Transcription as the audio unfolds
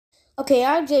Okay,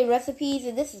 I'm Jay Recipes,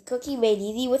 and this is Cooking Made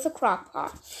Easy with a Crock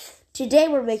Pot. Today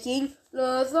we're making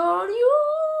lasagna.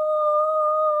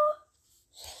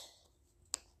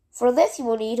 For this, you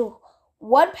will need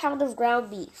 1 pound of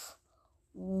ground beef,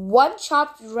 1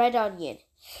 chopped red onion,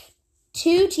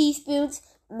 2 teaspoons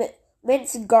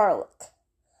minced garlic,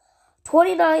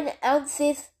 29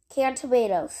 ounces canned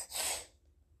tomatoes,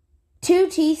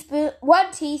 1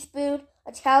 teaspoon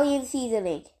Italian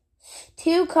seasoning,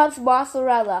 2 cups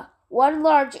mozzarella, 1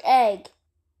 large egg.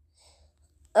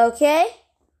 Okay?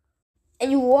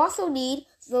 And you will also need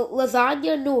the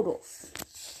lasagna noodles.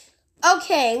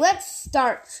 Okay, let's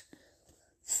start.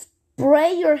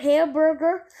 Spray your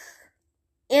hamburger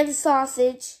and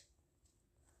sausage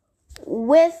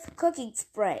with cooking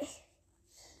spray.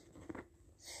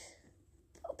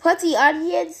 Put the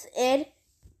onions in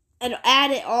and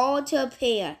add it all into a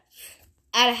pan.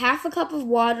 Add 1/2 cup of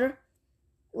water.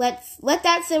 Let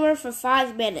that simmer for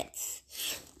 5 minutes.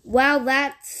 While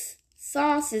that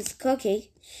sauce is cooking,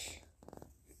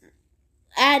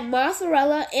 add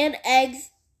mozzarella and eggs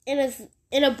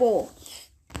in a bowl.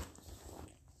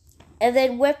 And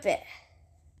then whip it.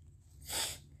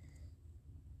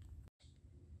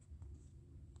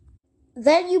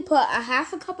 Then you put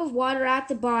 1/2 cup of water at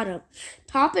the bottom.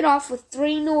 Top it off with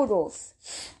 3 noodles.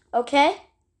 Okay?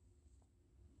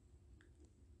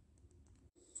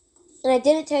 And I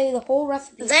didn't tell you the whole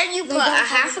recipe. Then you put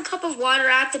 1/2 cup of water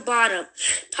at the bottom.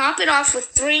 Top it off with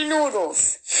 3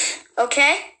 noodles.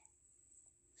 Okay?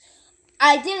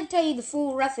 I didn't tell you the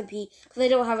full recipe because I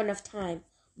don't have enough time.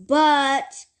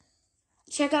 But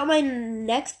check out my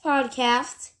next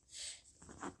podcast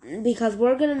because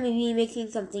we're going to be making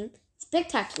something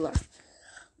spectacular.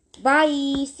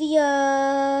 Bye. See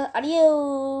ya.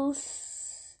 Adios.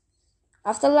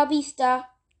 Hasta la vista.